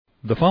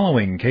The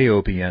following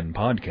KOPN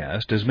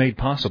podcast is made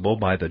possible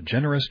by the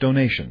generous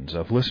donations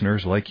of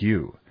listeners like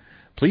you.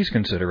 Please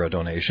consider a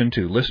donation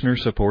to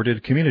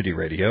listener-supported community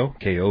radio,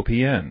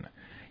 KOPN.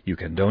 You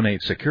can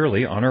donate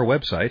securely on our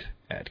website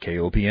at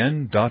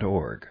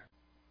kopn.org.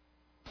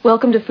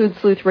 Welcome to Food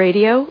Sleuth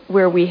Radio,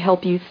 where we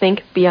help you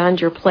think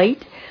beyond your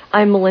plate.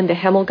 I'm Melinda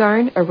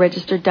Hemmelgarn, a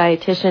registered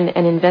dietitian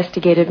and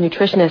investigative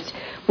nutritionist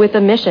with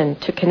a mission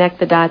to connect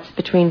the dots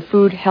between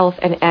food, health,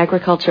 and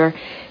agriculture.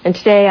 And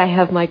today I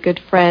have my good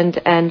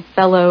friend and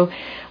fellow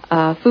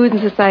Food and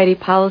Society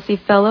Policy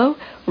Fellow,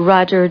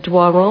 Roger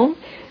Doiron,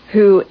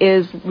 who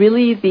is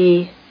really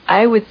the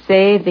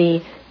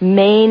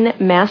main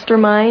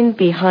mastermind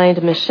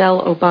behind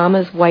Michelle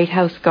Obama's White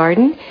House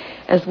garden,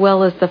 as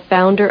well as the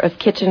founder of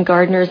Kitchen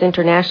Gardeners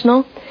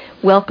International.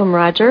 Welcome,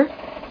 Roger.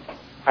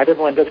 Hi,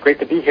 Melinda. It's great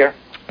to be here.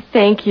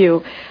 Thank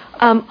you.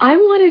 I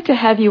wanted to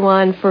have you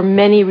on for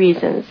many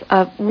reasons.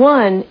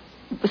 One,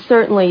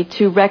 certainly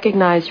to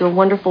recognize your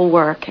wonderful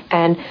work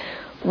and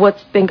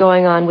what's been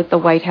going on with the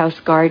White House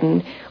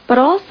garden, but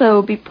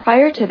also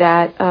prior to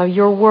that,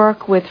 your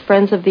work with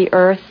Friends of the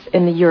Earth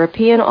in the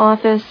European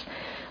office,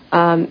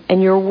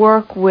 and your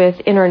work with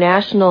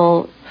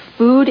international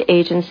food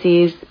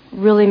agencies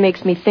really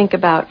makes me think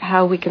about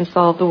how we can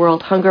solve the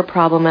world hunger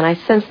problem, and I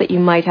sense that you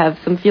might have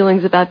some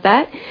feelings about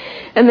that.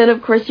 And then,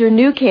 of course, your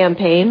new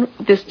campaign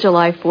this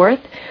July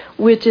 4th,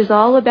 which is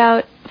all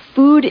about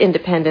Food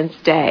Independence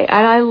Day.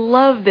 And I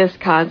love this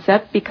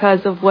concept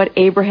because of what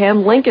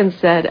Abraham Lincoln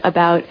said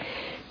about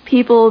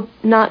people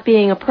not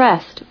being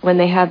oppressed when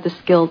they have the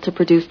skill to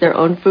produce their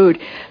own food.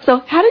 So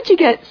how did you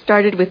get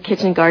started with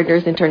Kitchen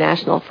Gardeners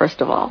International,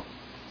 first of all?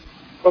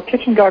 Well,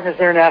 Kitchen Gardeners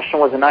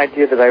International was an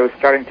idea that I was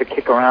starting to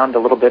kick around a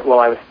little bit while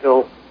I was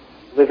still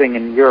living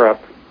in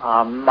Europe.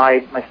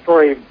 My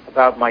story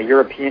about my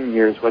European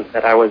years was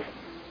that I was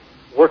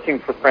working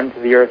for Friends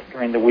of the Earth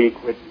during the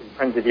week. With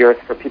Friends of the Earth,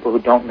 for people who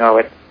don't know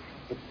it,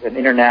 it's an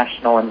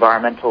international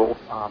environmental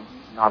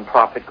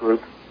nonprofit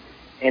group.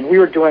 And we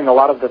were doing a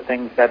lot of the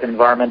things that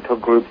environmental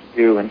groups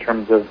do in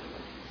terms of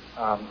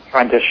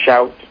trying to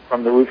shout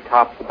from the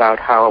rooftops about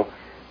how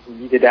we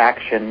needed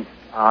action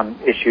on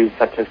issues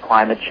such as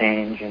climate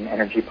change and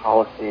energy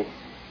policy.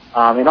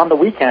 And on the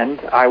weekend,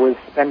 I was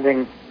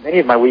spending many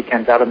of my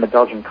weekends out in the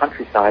Belgian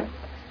countryside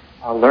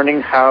learning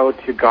how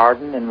to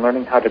garden and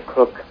learning how to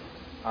cook,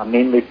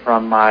 mainly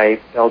from my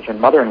Belgian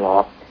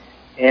mother-in-law.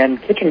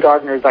 And Kitchen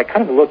Gardeners, I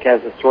kind of look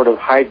as a sort of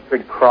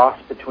hybrid cross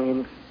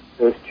between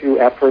those two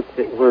efforts.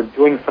 That we're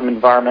doing some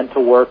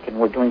environmental work and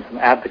we're doing some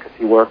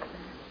advocacy work.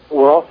 But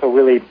we're also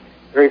really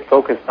very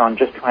focused on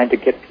just trying to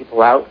get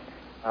people out,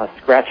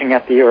 scratching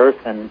at the earth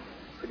and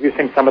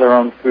producing some of their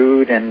own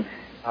food and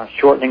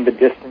shortening the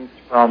distance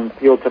from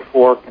field to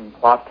fork and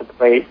plot to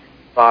plate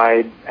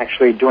by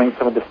actually doing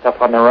some of the stuff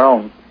on their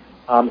own.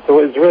 So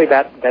it was really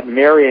that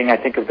marrying, I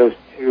think, of those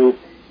two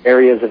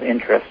areas of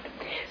interest.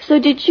 So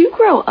did you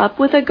grow up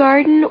with a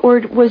garden,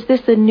 or was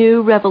this a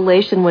new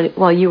revelation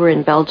while you were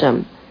in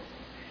Belgium?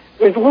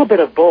 It was a little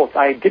bit of both.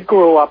 I did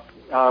grow up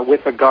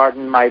with a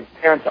garden. My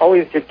parents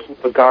always did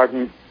keep a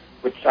garden,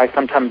 which I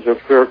sometimes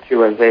refer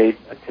to as a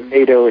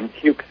tomato and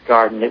fuchs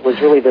garden. It was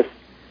really this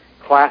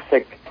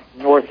classic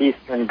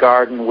northeastern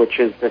garden, which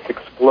is this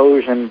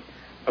explosion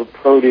of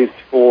produce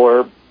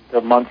for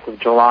the months of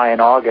July and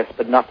August,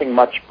 but nothing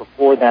much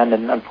before then,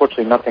 and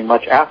unfortunately nothing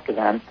much after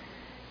then.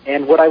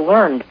 And what I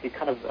learned, the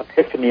kind of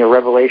epiphany or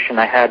revelation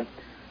I had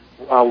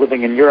while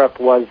living in Europe,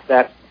 was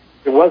that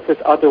there was this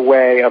other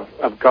way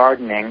of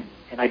gardening,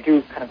 and I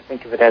do kind of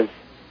think of it as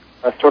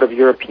a sort of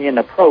European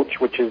approach,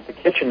 which is the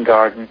kitchen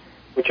garden,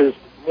 which is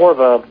more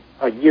of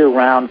a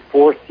year-round,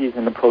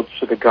 four-season approach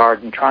to the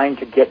garden, trying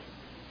to get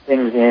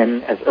things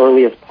in as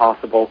early as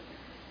possible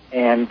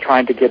and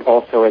trying to get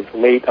also as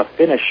late a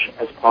finish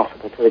as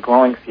possible to the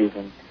growing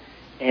season,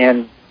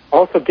 and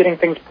also getting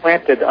things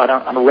planted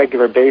on a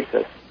regular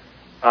basis.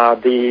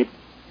 The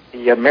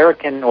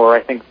American, or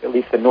I think at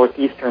least the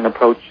northeastern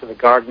approach to the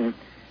garden,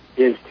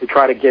 is to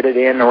try to get it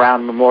in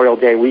around Memorial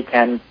Day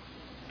weekend,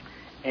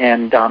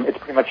 and it's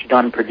pretty much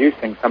done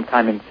producing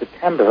sometime in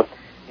September,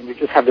 and you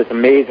just have this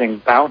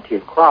amazing bounty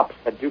of crops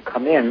that do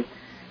come in.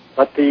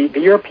 But the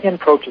European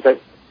approach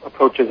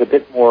is a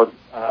bit more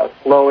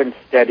slow and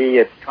steady.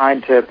 It's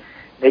trying to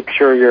make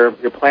sure you're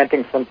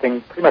planting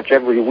something pretty much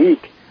every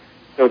week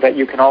so that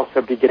you can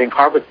also be getting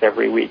harvests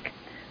every week.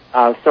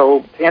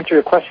 So to answer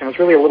your question, it was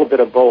really a little bit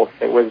of both.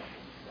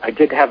 I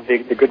did have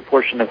the good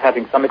fortune of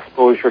having some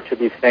exposure to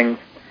these things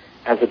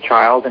as a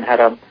child, and had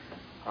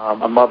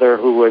a mother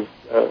who was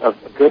a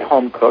good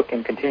home cook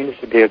and continues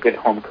to be a good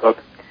home cook.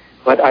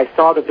 But I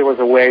saw that there was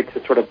a way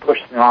to sort of push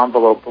the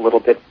envelope a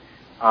little bit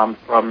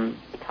from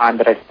the time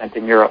that I spent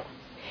in Europe.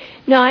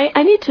 Now,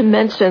 I need to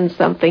mention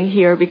something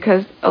here,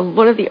 because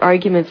one of the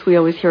arguments we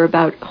always hear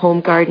about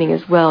home gardening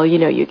is, well,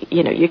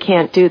 you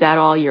can't do that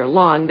all year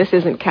long. This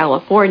isn't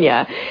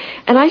California.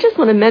 And I just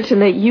want to mention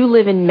that you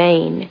live in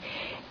Maine.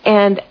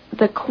 And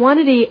the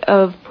quantity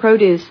of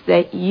produce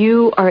that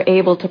you are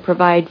able to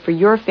provide for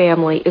your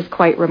family is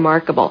quite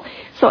remarkable.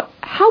 So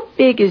how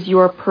big is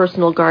your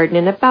personal garden,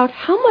 and about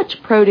how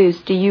much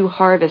produce do you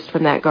harvest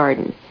from that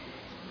garden?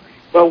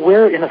 Well,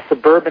 we're in a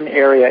suburban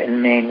area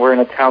in Maine. We're in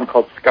a town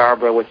called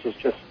Scarborough, which is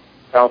just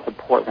south of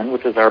Portland,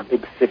 which is our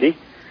big city,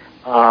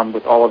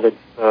 with all of its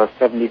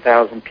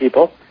 70,000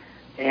 people.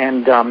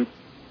 And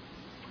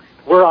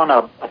we're on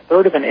a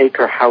third of an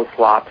acre house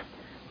lot.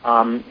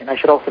 And I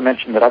should also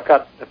mention that I've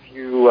got a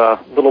few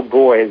little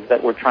boys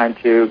that we're trying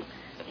to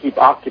keep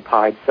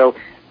occupied. So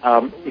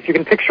if you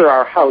can picture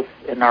our house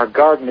and our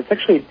garden, it's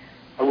actually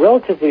a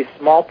relatively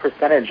small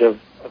percentage of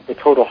the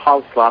total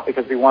house lot,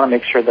 because we want to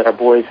make sure that our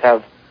boys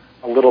have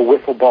a little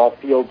wiffle ball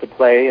field to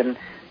play in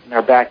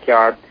our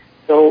backyard.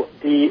 So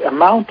the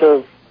amount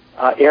of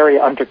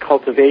area under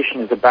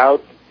cultivation is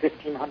about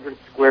 1,500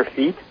 square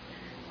feet.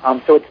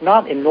 So it's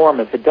not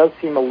enormous. It does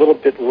seem a little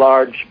bit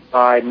large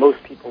by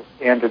most people's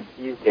standards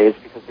these days,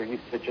 because they're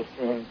used to just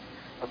seeing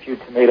a few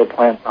tomato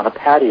plants on a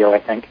patio, I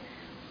think.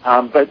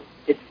 But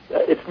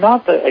it's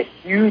not a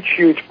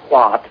huge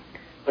plot.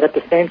 But at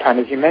the same time,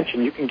 as you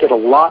mentioned, you can get a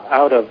lot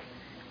out of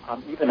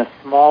even a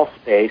small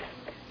space,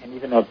 and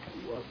even a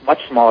much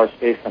smaller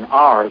space than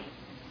ours.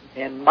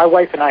 And my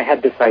wife and I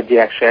had this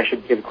idea. Actually, I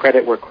should give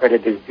credit where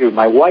credit is due.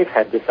 My wife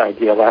had this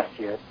idea last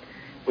year,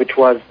 which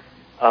was,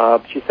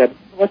 she said,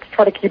 let's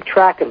try to keep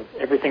track of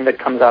everything that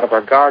comes out of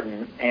our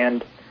garden.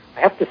 And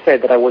I have to say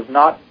that I was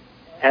not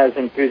as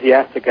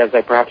enthusiastic as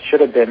I perhaps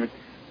should have been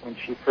when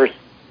she first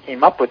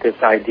came up with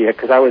this idea,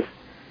 because I was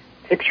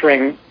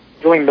picturing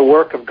doing the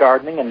work of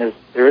gardening, and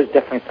there is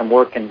definitely some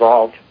work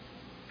involved,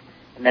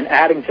 and then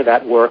adding to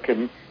that work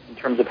in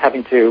terms of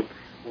having to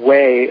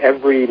weigh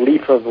every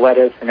leaf of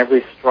lettuce and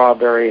every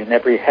strawberry and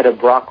every head of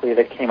broccoli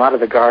that came out of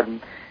the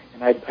garden.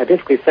 And I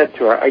basically said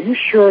to her, are you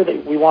sure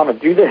that we want to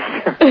do this?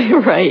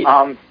 Right.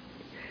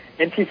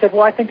 And she said,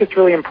 well, I think it's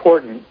really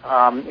important.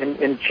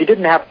 And she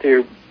didn't have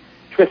to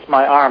twist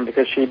my arm,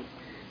 because she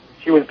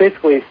was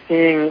basically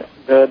seeing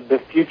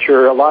the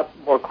future a lot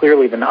more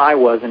clearly than I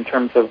was, in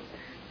terms of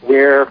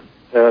where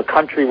the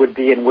country would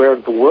be and where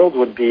the world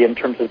would be, in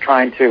terms of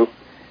trying to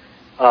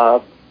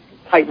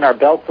tighten our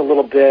belts a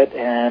little bit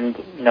and,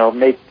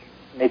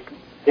 make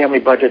family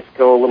budgets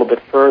go a little bit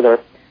further.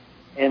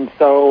 And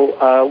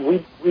so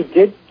we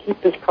did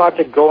keep this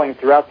project going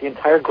throughout the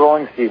entire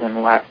growing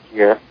season last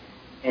year.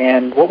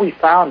 And what we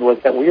found was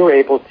that we were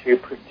able to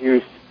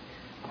produce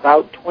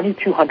about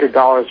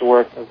 $2,200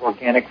 worth of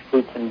organic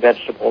fruits and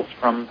vegetables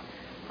from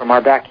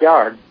our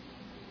backyard.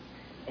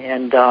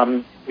 And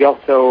we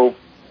also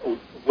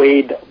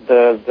weighed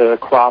the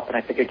crop, and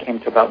I think it came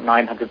to about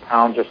 900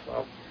 pounds or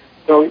so.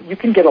 So you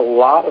can get a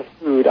lot of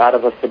food out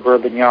of a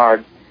suburban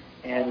yard,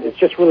 and it's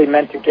just really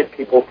meant to get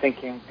people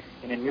thinking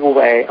in a new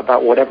way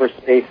about whatever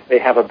space they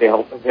have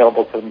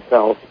available to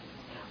themselves.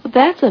 Well,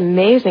 that's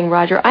amazing,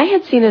 Roger. I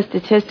had seen a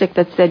statistic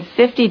that said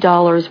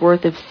 $50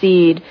 worth of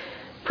seed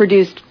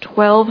produced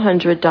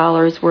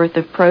 $1,200 worth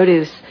of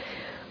produce,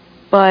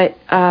 but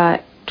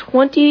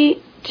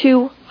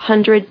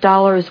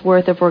 $2,200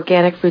 worth of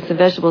organic fruits and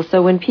vegetables.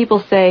 So when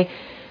people say,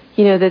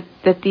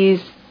 that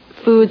these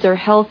foods are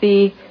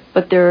healthy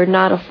but they're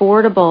not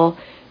affordable,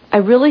 I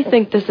really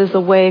think this is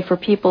a way for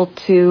people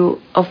to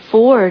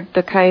afford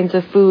the kinds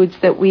of foods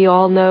that we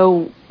all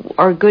know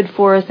are good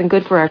for us and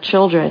good for our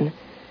children.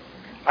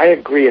 I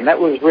agree, and that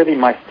was really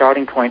my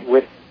starting point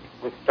with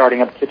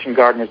starting up Kitchen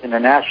Gardeners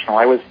International.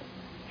 I was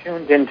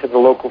tuned into the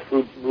local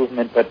foods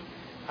movement, but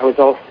I was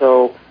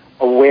also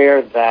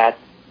aware that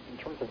in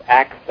terms of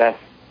access,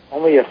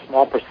 only a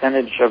small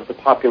percentage of the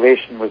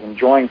population was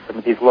enjoying some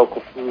of these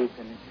local foods,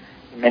 and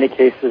in many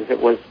cases it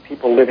was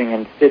people living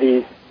in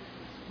cities,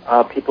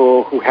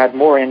 people who had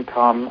more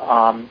income,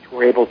 who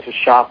were able to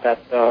shop at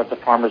the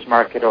farmer's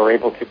market, or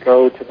able to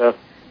go to the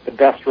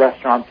best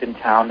restaurants in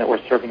town that were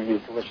serving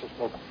these delicious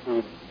local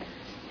foods.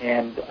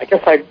 And I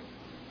guess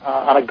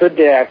on a good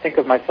day, I think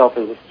of myself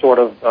as a sort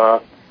of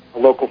a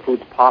local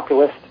foods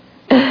populist,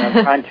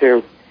 trying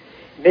to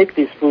make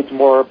these foods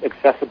more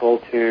accessible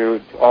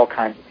to all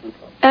kinds of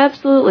people.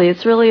 Absolutely.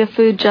 It's really a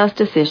food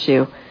justice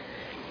issue.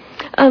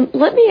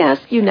 Let me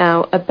ask you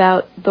now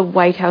about the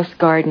White House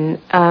Garden.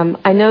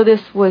 I know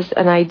this was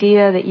an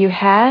idea that you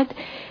had,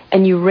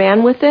 and you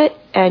ran with it,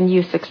 and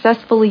you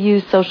successfully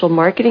used social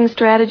marketing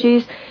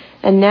strategies,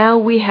 and now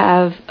we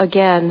have,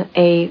 again,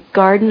 a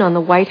garden on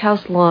the White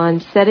House lawn,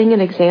 setting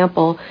an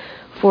example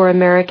for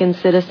American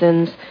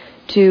citizens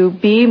to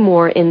be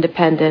more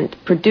independent,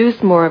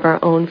 produce more of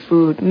our own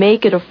food,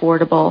 make it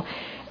affordable.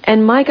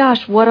 And my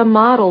gosh, what a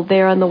model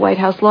there on the White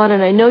House lawn.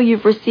 And I know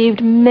you've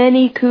received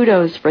many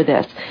kudos for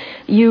this.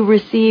 You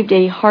received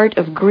a Heart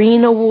of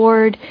Green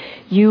award.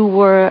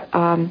 Your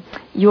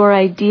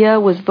idea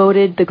was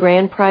voted the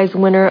grand prize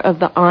winner of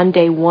the On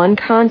Day One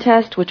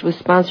contest, which was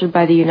sponsored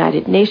by the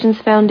United Nations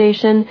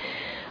Foundation.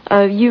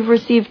 You've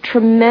received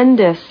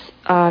tremendous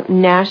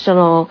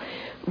national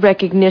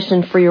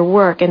recognition for your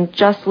work, and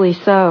justly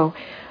so.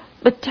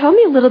 But tell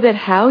me a little bit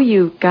how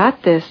you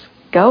got this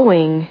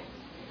going.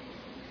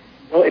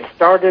 Well, it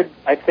started,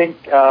 I think,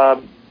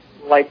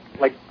 like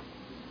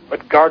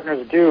what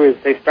gardeners do is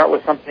they start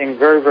with something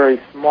very, very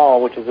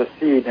small, which is a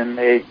seed, and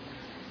they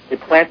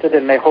plant it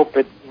and they hope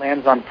it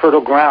lands on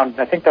fertile ground.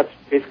 And I think that's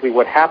basically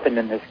what happened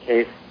in this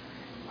case.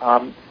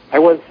 I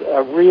was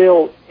a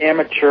real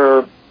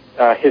amateur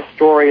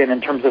historian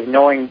in terms of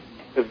knowing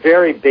the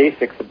very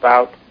basics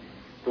about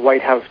the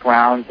White House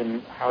grounds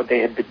and how they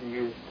had been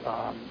used,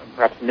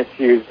 perhaps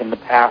misused in the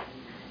past.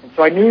 And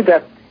so I knew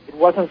that it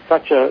wasn't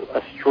such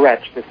a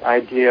stretch, this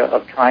idea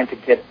of trying to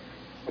get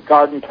a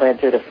garden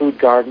planted, a food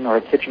garden or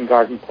a kitchen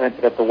garden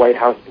planted at the White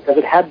House, because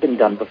it had been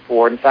done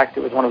before. In fact, it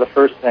was one of the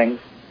first things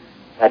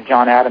that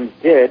John Adams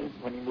did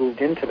when he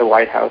moved into the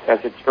White House as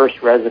its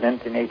first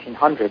resident in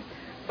 1800.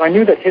 So I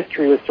knew that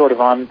history was sort of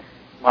on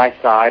my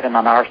side and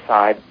on our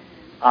side.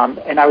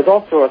 And I was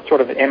also a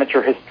sort of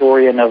amateur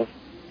historian of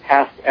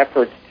past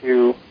efforts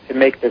to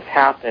make this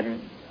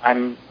happen.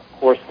 I'm, of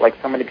course, like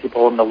so many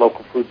people in the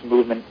local foods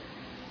movement,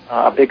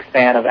 a big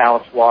fan of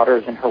Alice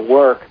Waters and her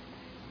work.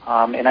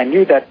 And I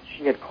knew that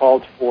she had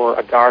called for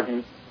a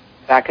garden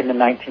back in the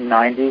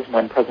 1990s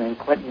when President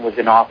Clinton was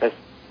in office.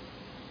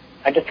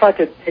 I just tried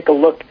to take a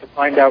look to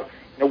find out,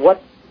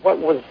 what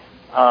was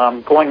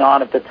going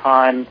on at the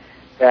time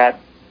that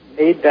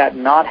made that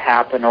not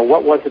happen, or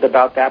what was it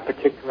about that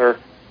particular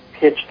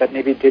pitch that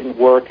maybe didn't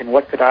work, and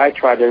what could I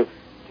try to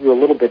do a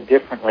little bit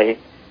differently.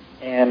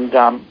 And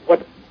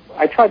what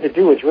I tried to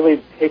do is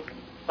really take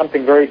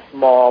something very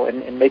small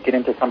and make it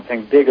into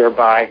something bigger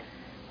by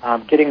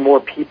getting more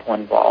people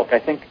involved. I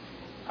think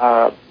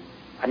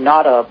I'm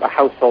not a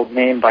household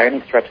name by any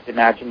stretch of the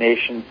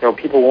imagination, so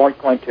people weren't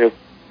going to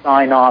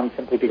sign on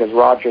simply because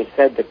Roger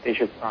said that they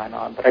should sign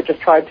on. But I just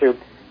tried to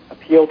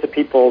appeal to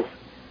people's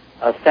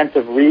sense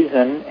of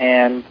reason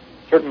and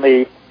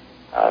certainly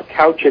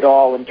couch it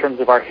all in terms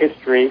of our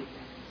history,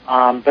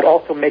 but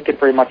also make it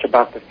very much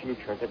about the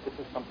future, that this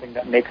is something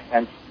that makes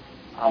sense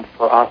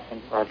for us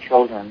and for our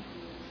children.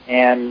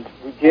 And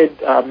we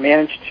did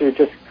manage to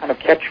just kind of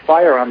catch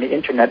fire on the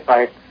Internet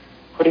by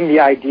putting the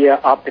idea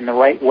up in the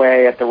right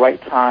way, at the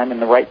right time, in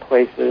the right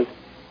places,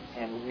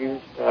 and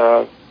used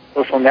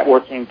social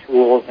networking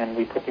tools, and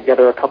we put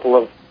together a couple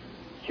of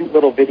cute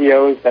little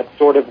videos that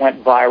sort of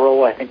went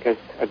viral, I think as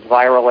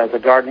viral as a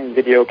gardening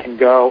video can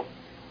go,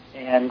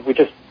 and we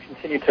just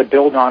continue to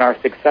build on our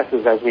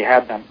successes as we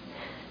had them.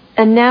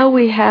 And now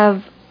we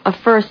have a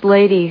First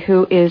Lady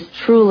who is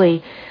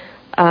truly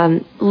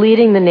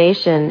leading the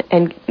nation,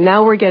 and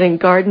now we're getting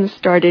gardens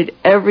started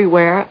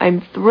everywhere. I'm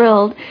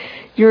thrilled.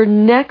 Your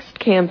next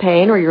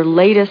campaign, or your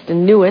latest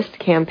and newest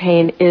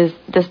campaign, is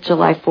this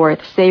July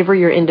 4th, Savor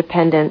Your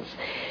Independence,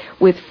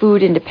 with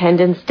Food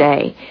Independence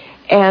Day.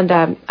 And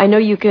I know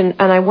you can,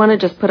 and I want to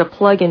just put a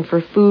plug in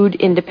for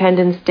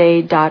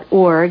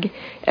foodindependenceday.org,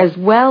 as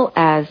well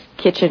as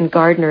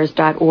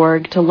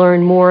kitchengardeners.org, to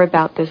learn more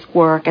about this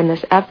work and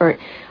this effort.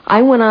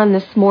 I went on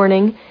this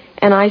morning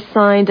and I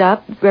signed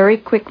up very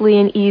quickly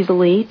and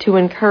easily to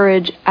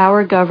encourage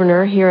our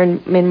governor here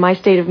in my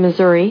state of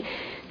Missouri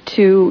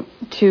to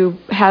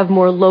have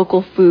more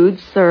local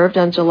foods served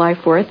on July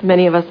 4th.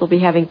 Many of us will be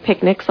having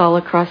picnics all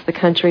across the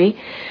country.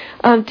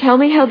 Tell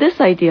me how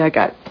this idea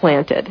got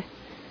planted.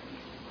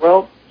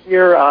 Well,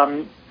 here,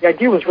 the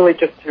idea was really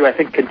just to, I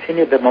think,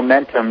 continue the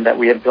momentum that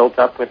we had built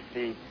up with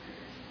the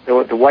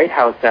White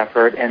House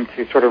effort, and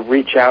to sort of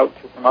reach out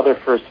to some other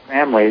first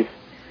families.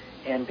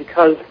 And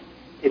because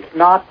it's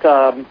not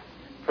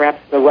perhaps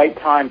the right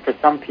time for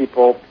some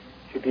people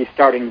to be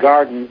starting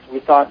gardens, we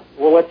thought,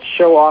 well, let's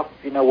show off,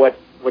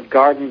 what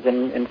gardens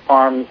and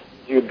farms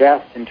do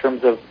best in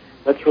terms of,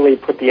 let's really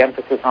put the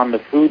emphasis on the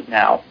food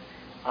now.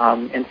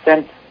 And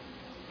since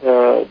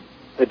the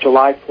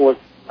July 4th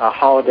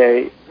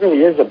holiday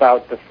really is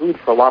about the food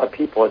for a lot of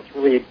people, it's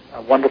really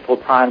a wonderful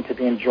time to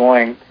be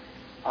enjoying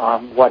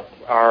what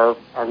our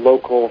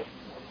local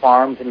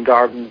farms and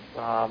gardens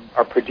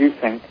are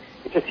producing.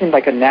 It just seemed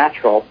like a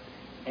natural.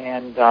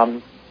 And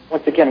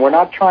once again, we're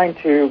not trying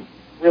to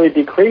really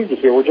be crazy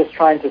here. We're just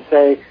trying to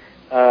say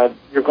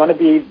you're going to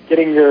be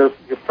getting your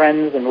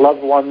friends and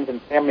loved ones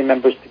and family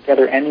members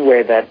together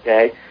anyway that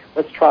day.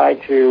 Let's try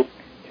to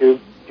do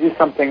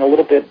something a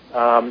little bit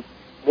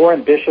more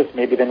ambitious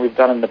maybe than we've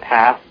done in the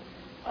past,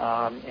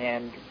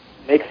 and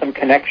make some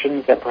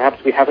connections that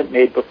perhaps we haven't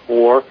made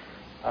before.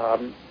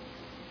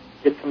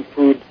 Get some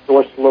food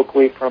sourced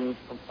locally from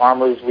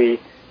farmers we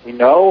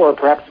know, or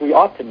perhaps we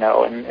ought to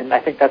know. And I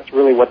think that's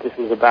really what this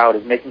is about,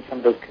 is making some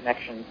of those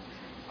connections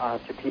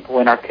to people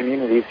in our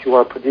communities who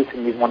are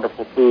producing these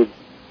wonderful foods.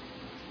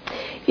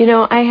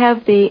 I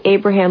have the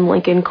Abraham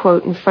Lincoln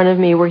quote in front of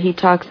me where he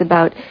talks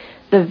about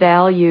the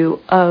value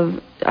of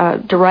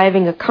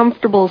deriving a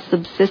comfortable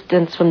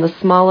subsistence from the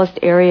smallest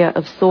area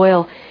of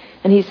soil.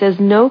 And he says,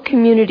 no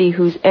community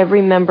whose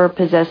every member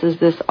possesses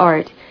this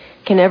art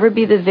can ever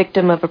be the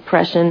victim of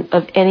oppression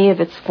of any of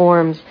its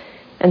forms,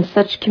 and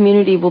such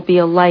community will be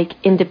alike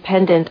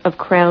independent of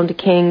crowned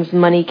kings,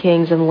 money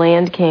kings, and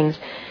land kings.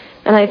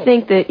 And I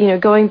think that,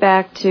 going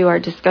back to our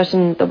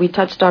discussion that we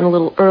touched on a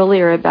little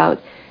earlier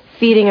about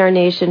feeding our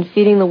nation,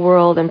 feeding the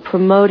world, and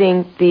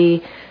promoting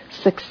the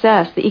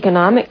success, the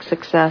economic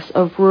success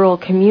of rural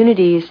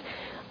communities,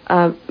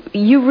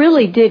 you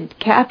really did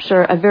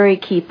capture a very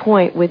key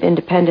point with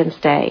Independence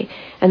Day,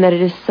 and that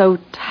it is so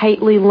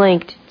tightly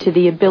linked to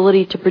the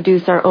ability to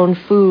produce our own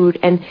food.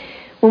 And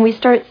when we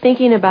start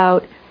thinking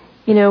about,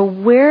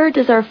 where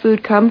does our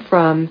food come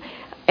from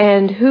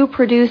and who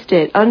produced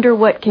it, under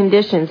what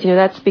conditions,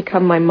 that's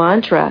become my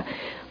mantra.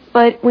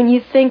 But when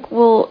you think,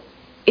 well,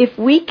 if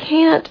we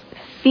can't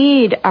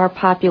feed our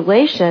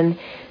population,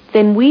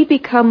 then we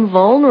become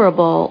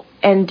vulnerable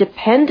and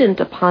dependent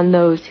upon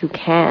those who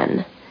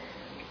can.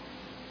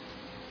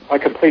 I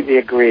completely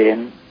agree,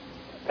 and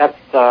that's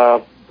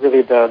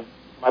really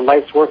my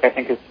life's work, I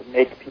think, is to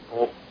make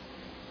people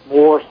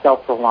more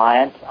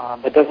self-reliant.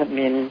 That doesn't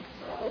mean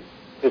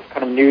this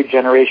kind of new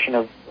generation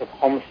of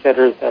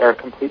homesteaders that are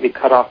completely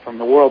cut off from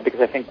the world, because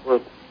I think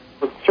we're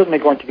certainly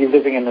going to be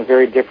living in a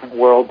very different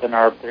world than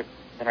our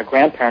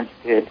grandparents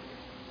did.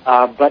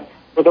 But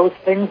for those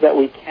things that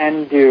we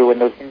can do and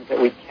those things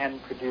that we can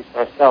produce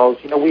ourselves,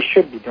 we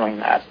should be doing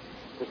that.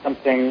 There's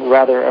something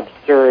rather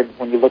absurd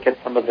when you look at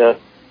some of the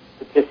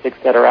statistics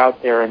that are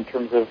out there in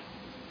terms of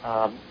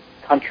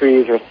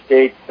countries or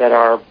states that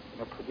are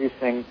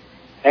producing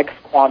X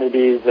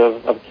quantities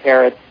of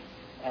carrots,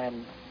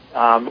 and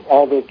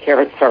all the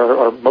carrots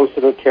or most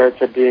of those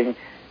carrots are being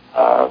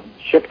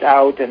shipped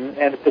out, and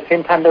at the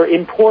same time they're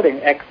importing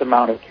X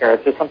amount of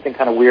carrots. There's something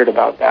kind of weird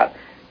about that.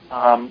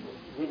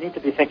 We need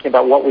to be thinking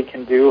about what we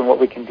can do and what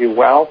we can do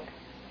well,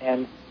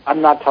 and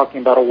I'm not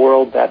talking about a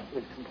world that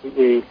is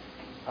completely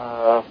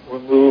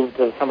removed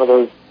of some of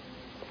those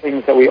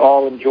things that we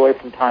all enjoy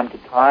from time to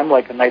time,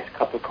 like a nice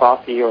cup of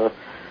coffee or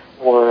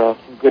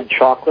some good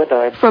chocolate.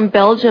 From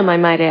Belgium, I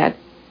might add.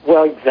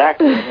 Well,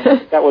 exactly.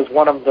 That was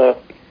one of the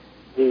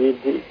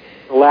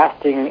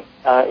lasting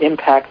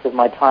impacts of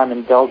my time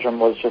in Belgium,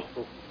 was just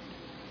this.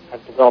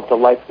 I've developed a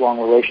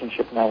lifelong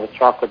relationship now with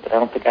chocolate that I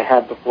don't think I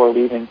had before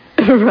leaving.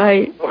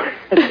 Right.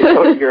 to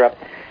go to Europe.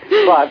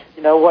 But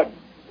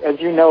as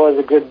you know, as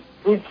a good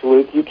food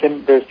sleuth,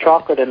 there's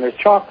chocolate and there's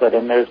chocolate,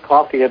 and there's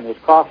coffee and there's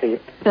coffee.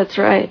 That's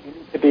right. We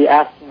need to be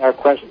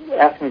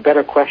asking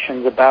better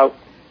questions about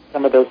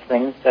some of those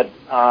things that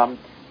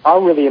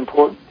are really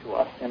important to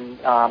us. And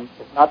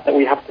it's not that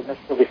we have to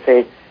necessarily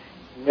say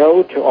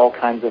no to all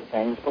kinds of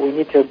things, but we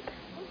need to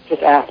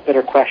just ask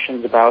better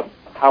questions about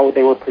how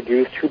they were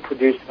produced, who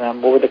produced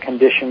them, what were the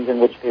conditions in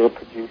which they were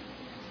produced.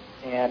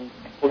 And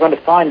we're going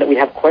to find that we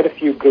have quite a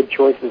few good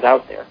choices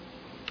out there.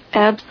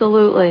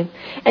 Absolutely.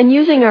 And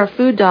using our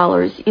food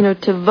dollars,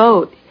 to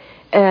vote,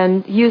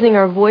 and using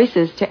our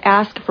voices to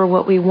ask for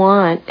what we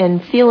want,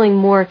 and feeling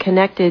more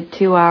connected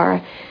to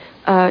our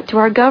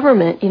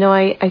government.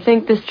 I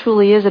think this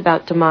truly is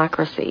about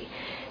democracy.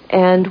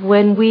 And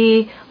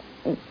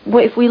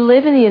if we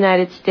live in the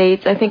United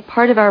States, I think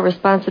part of our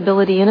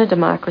responsibility in a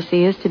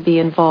democracy is to be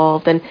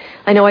involved. And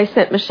I know I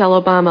sent Michelle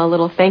Obama a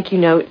little thank you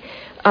note,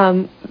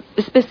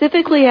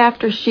 specifically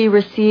after she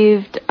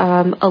received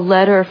a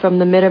letter from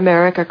the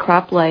Mid-America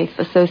Crop Life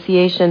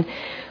Association,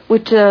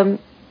 which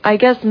I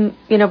guess,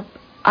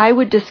 I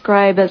would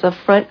describe as a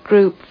front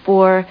group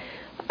for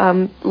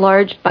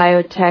large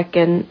biotech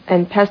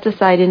and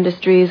pesticide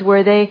industries,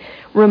 where they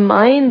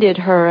reminded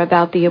her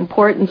about the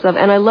importance of,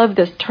 and I love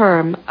this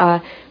term,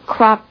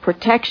 crop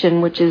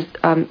protection, which is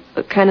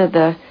kind of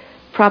the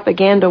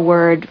propaganda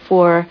word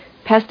for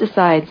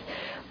pesticides.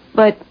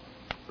 But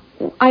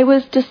I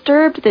was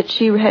disturbed that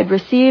she had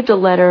received a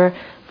letter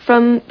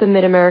from the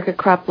Mid-America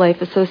Crop Life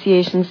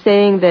Association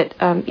saying that,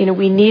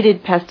 we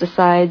needed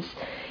pesticides.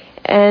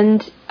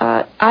 And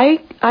I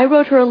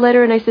wrote her a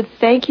letter and I said,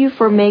 thank you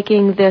for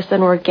making this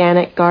an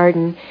organic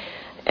garden.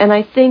 And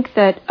I think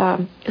that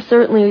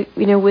certainly,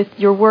 with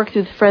your work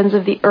through the Friends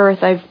of the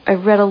Earth,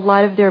 I've read a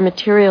lot of their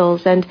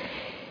materials, and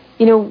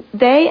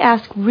they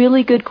ask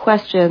really good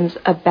questions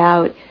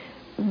about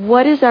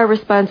what is our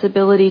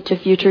responsibility to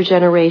future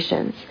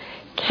generations.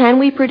 Can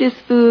we produce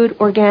food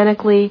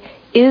organically?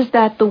 Is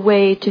that the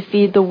way to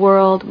feed the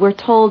world? We're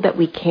told that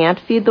we can't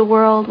feed the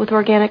world with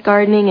organic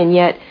gardening, and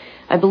yet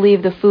I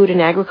believe the Food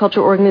and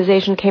Agriculture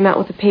Organization came out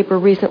with a paper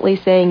recently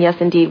saying,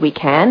 yes, indeed, we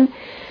can.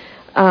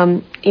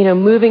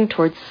 Moving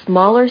towards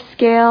smaller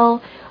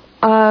scale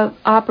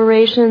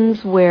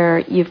operations where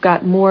you've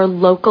got more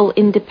local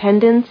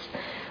independence.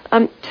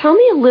 Tell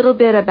me a little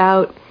bit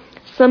about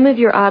some of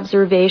your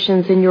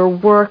observations in your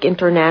work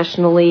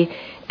internationally,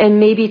 and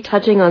maybe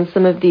touching on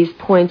some of these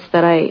points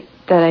that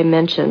I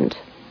mentioned.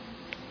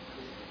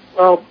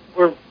 Well,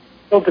 we're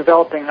still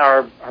developing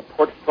our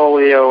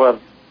portfolio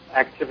of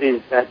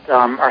activities that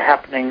are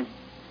happening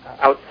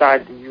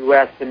outside the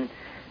U.S., and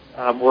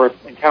we're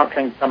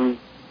encountering some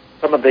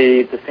of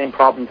the same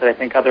problems that I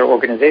think other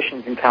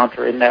organizations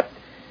encounter, in that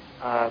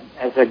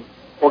as an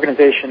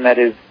organization that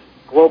is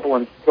global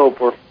in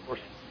scope, we're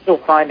still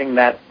finding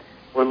that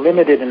we're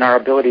limited in our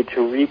ability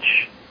to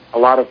reach a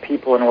lot of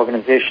people and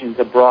organizations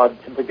abroad,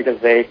 simply because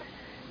they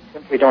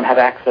simply don't have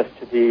access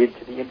to the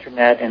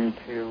internet and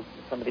to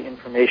some of the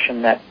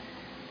information that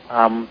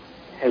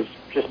has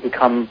just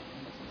become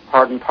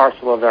part and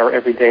parcel of our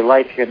everyday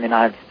life here in the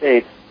United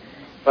States.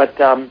 But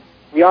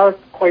we are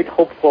quite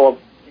hopeful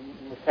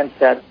in the sense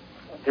that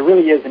there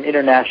really is an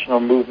international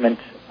movement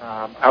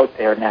out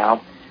there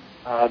now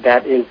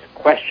that is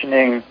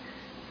questioning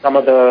some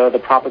of the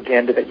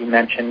propaganda that you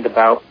mentioned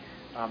about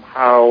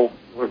how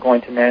we're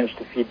going to manage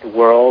to feed the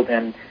world,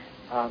 and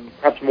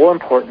perhaps more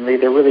importantly,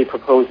 they're really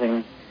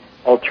proposing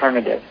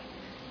alternatives.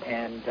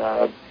 And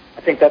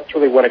I think that's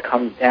really what it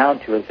comes down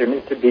to, is there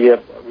needs to be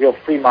a real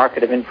free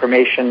market of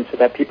information so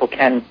that people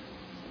can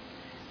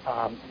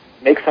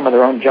make some of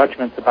their own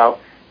judgments about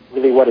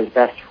really what is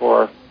best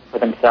for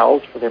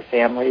themselves, for their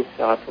families,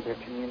 for their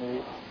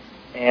communities,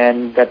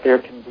 and that there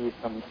can be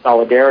some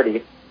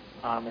solidarity.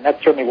 And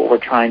that's certainly what we're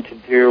trying to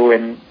do,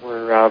 and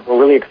we're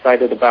really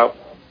excited about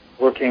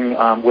working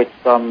with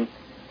some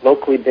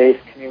locally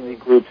based community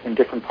groups in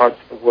different parts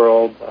of the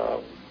world.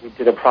 We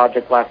did a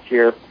project last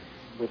year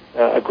with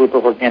a group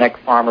of organic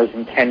farmers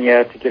in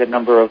Kenya to get a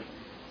number of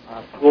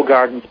school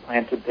gardens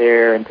planted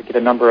there and to get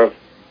a number of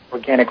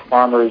organic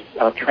farmers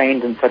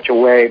trained in such a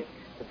way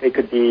that they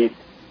could be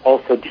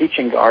also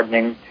teaching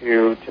gardening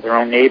to their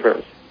own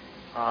neighbors.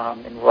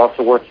 And we're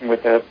also working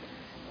with a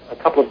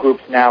couple of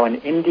groups now in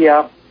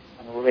India,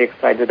 and we're really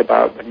excited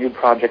about a new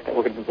project that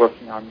we're going to be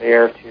working on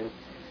there to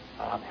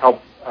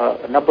help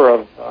a number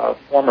of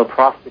former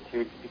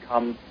prostitutes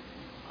become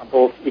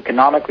both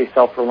economically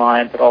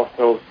self-reliant, but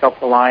also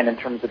self-reliant in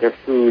terms of their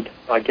food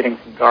by getting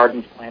some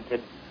gardens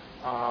planted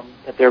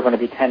that they're going to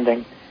be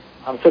tending.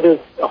 So there's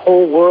a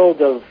whole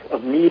world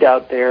of need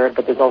out there,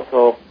 but there's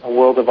also a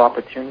world of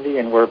opportunity,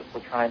 and we're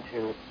trying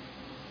to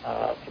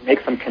make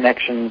some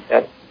connections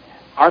that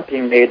aren't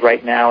being made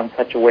right now in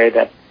such a way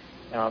that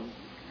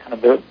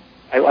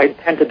I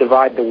tend to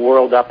divide the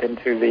world up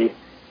into the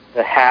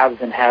haves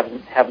and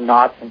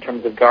have-nots in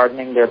terms of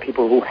gardening. There are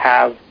people who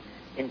have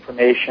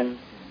information,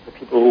 there are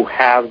people who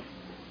have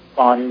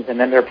funds, and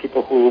then there are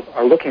people who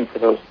are looking for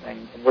those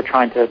things. And we're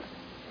trying to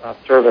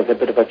serve as a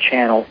bit of a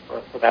channel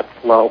for that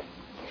flow.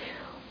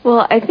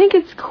 Well, I think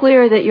it's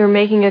clear that you're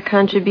making a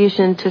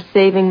contribution to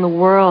saving the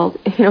world.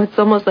 You know, it's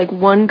almost like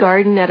one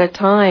garden at a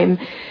time.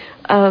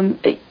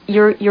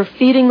 You're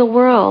feeding the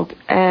world,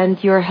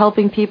 and you're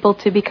helping people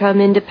to become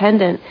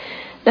independent.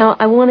 Now,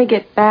 I want to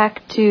get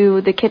back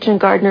to the Kitchen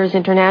Gardeners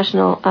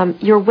International.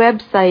 Your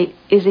website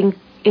is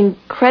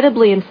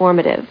incredibly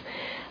informative.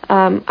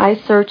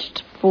 I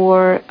searched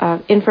for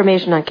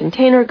information on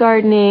container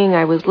gardening.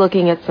 I was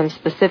looking at some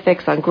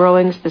specifics on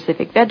growing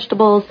specific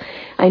vegetables.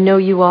 I know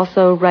you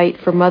also write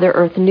for Mother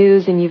Earth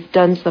News, and you've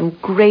done some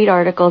great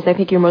articles. I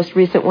think your most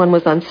recent one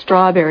was on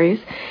strawberries.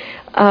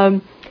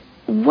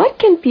 What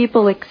can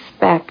people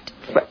expect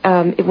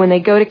when they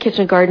go to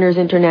Kitchen Gardeners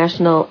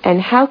International,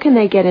 and how can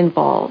they get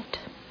involved?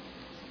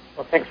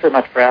 Well, thanks very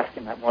much for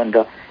asking that,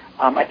 Melinda.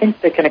 I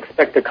think they can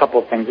expect a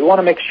couple of things. We want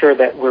to make sure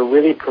that we're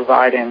really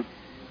providing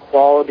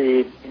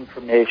quality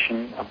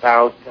information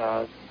about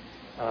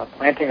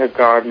planting a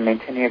garden,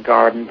 maintaining a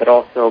garden, but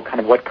also kind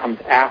of what comes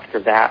after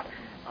that,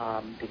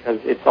 because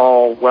it's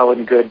all well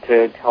and good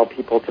to tell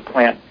people to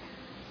plant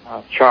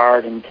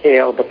chard and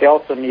kale, but they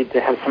also need to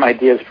have some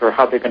ideas for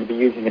how they're going to be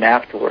using it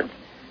afterwards.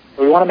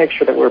 So we want to make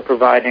sure that we're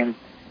providing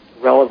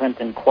relevant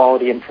and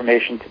quality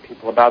information to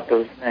people about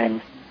those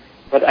things.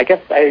 But I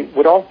guess I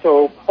would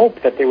also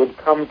hope that they would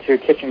come to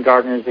Kitchen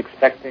Gardeners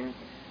expecting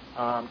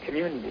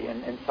community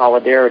and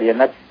solidarity, and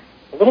that's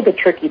a little bit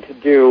tricky to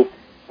do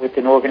with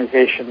an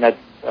organization that's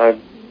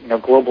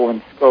global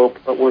in scope.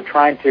 But we're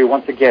trying to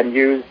once again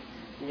use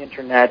the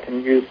internet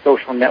and use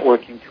social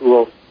networking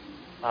tools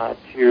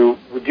to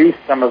reduce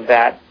some of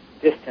that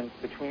distance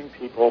between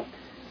people.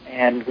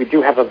 And we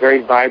do have a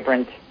very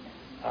vibrant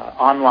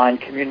online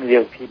community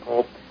of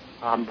people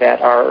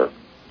that are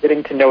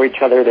getting to know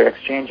each other. They're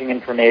exchanging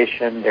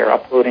information. They're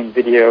uploading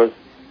videos.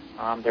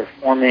 They're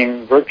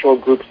forming virtual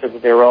groups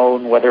of their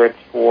own, whether it's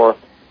for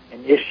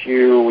an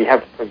issue. We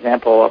have, for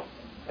example,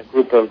 a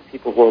group of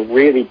people who are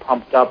really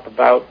pumped up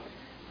about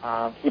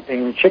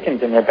keeping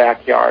chickens in their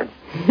backyards.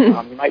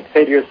 You might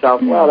say to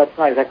yourself, well, that's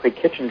not exactly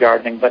kitchen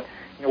gardening, but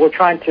we're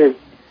trying to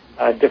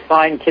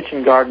define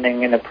kitchen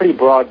gardening in a pretty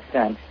broad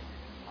sense.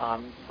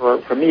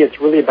 For me, it's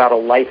really about a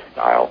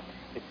lifestyle.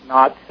 It's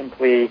not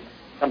simply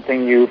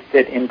something you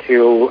fit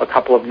into a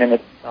couple of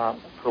minutes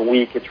per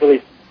week. It's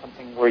really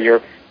something where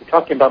you're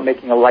talking about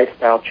making a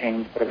lifestyle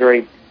change, but a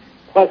very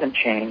pleasant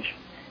change.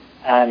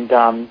 And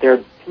there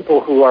are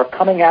people who are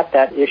coming at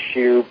that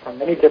issue from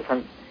many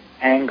different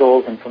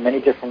angles and from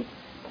many different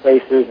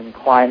places and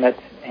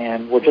climates,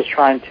 and we're just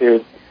trying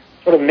to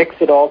sort of mix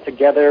it all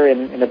together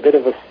in a bit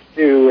of a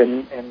stew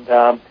and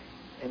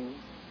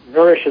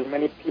nourish as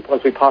many people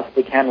as we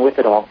possibly can with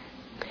it all.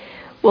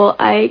 Well,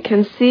 I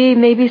can see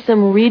maybe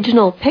some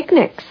regional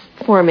picnics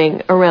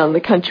forming around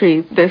the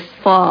country this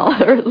fall,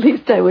 or at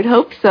least I would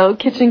hope so.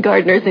 Kitchen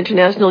Gardeners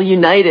International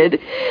United.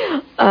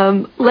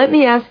 Let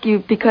me ask you,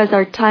 because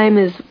our time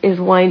is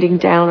winding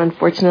down,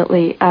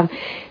 unfortunately,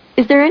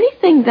 is there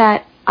anything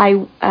that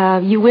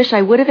you wish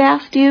I would have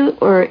asked you,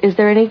 or is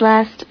there any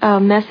last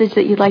message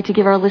that you'd like to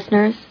give our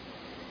listeners?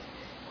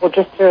 Well,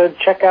 just to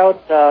check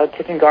out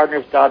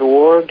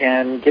kitchengardeners.org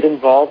and get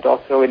involved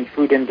also in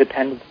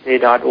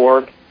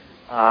foodindependenceday.org.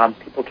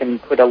 People can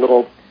put a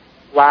little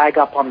flag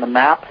up on the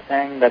map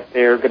saying that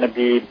they're going to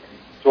be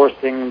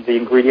sourcing the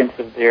ingredients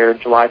of their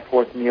July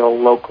 4th meal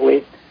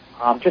locally.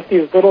 Just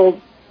these little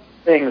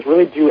things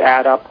really do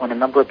add up when a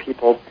number of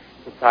people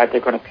decide they're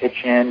going to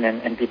pitch in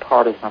and be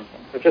part of something.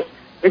 So just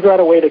figure out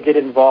a way to get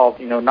involved.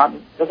 It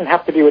doesn't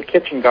have to be with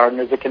kitchen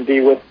gardeners. It can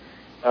be with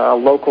a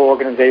local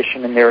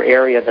organization in their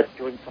area that's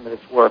doing some of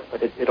this work.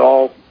 But it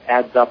all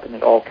adds up and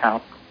it all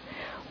counts.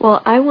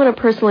 Well, I want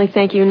to personally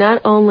thank you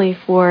not only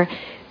for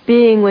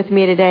being with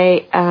me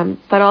today,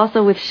 but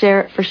also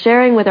for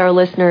sharing with our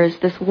listeners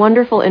this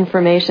wonderful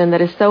information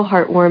that is so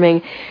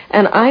heartwarming.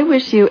 And I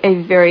wish you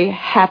a very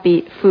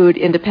happy Food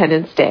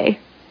Independence Day.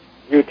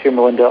 You too,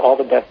 Melinda. All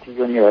the best to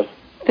you and yours.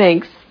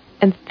 Thanks.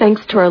 And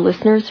thanks to our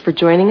listeners for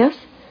joining us.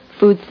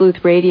 Food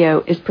Sleuth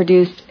Radio is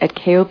produced at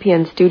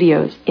KOPN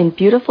Studios in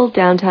beautiful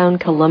downtown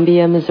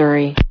Columbia,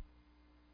 Missouri.